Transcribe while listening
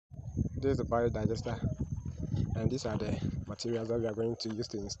This is the biodigester, and these are the materials that we are going to use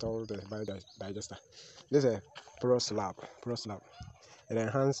to install the biodigester. This is a porous slab. It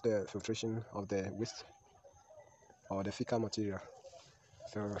enhances the filtration of the waste or the fecal material.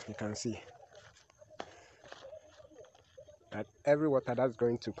 So you can see that every water that's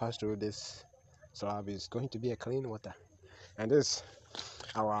going to pass through this slab is going to be a clean water. And this is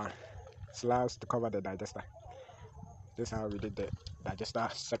our slabs to cover the digester. This is how we did the digester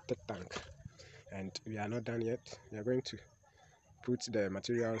septic tank, and we are not done yet. We are going to put the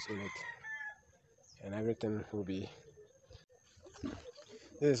materials in it, and everything will be.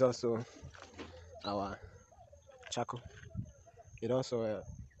 This is also our charcoal. It also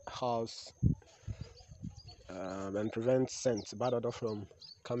house and prevents scent, bad odor from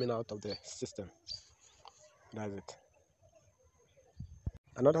coming out of the system. That's it.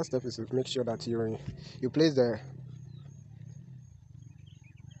 Another step is to make sure that you place the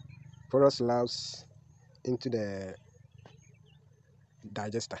porous slabs into the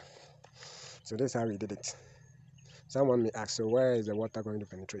digester. So this is how we did it. Someone may ask, so where is the water going to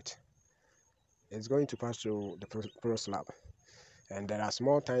penetrate? It's going to pass through the porous slab, and there are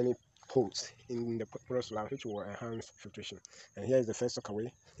small tiny holes in the porous slab which will enhance filtration. And here is the first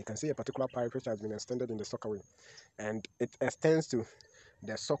sockaway. You can see a particular pipe which has been extended in the sockaway, and it extends to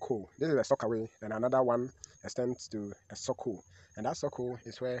the sock hole. This is a sockaway, and another one extends to a sock hole, and that sock hole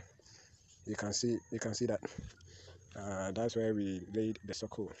is where you can see that that's where we laid the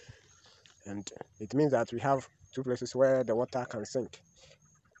sock hole. And it means that we have two places where the water can sink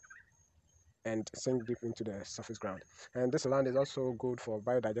deep into the surface ground. And this land is also good for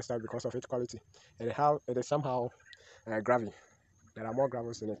biodigester because of its quality. It is somehow gravy. There are more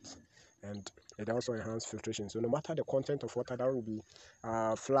gravels in it, and it also enhances filtration. So no matter the content of water that will be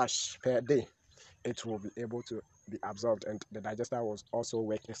flush per day, it will be able to be absorbed, and the digester will also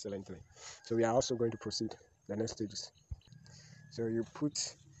work excellently. So we are also going to proceed the next stages. So you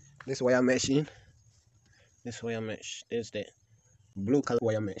put this wire mesh in. This wire mesh is the blue color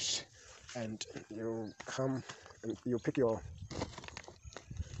wire mesh, and you come and you pick your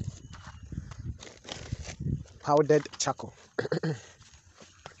powdered charcoal.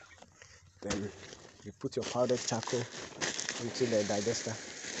 Then you put your powdered charcoal into the digester.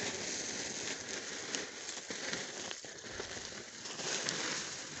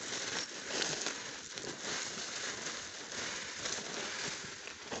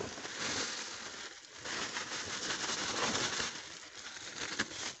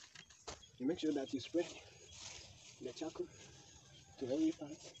 You make sure that you spread the charcoal to every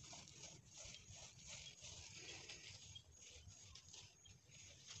part.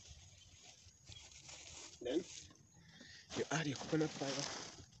 Then you add your coconut fiber.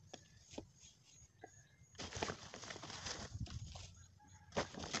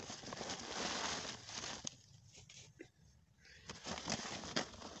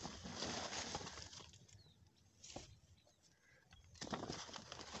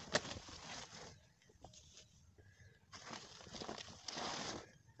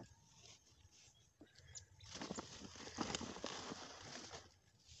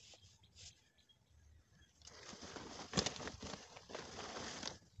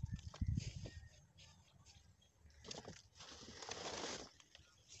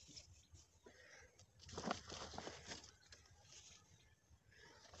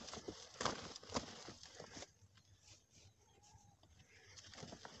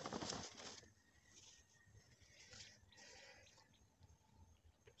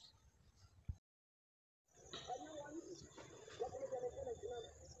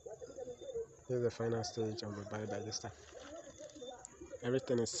 This is the final stage of the biodigester.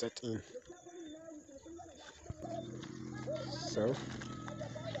 Everything is set in. So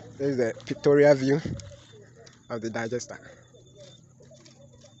this is the pictorial view of the digester.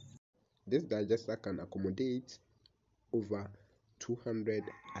 This digester can accommodate over 200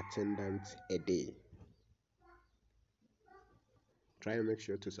 attendants a day. Try and make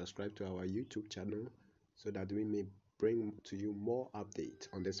sure to subscribe to our YouTube channel so that we may bring to you more updates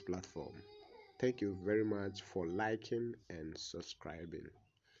on this platform. Thank you very much for liking and subscribing.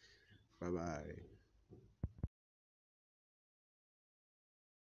 Bye bye.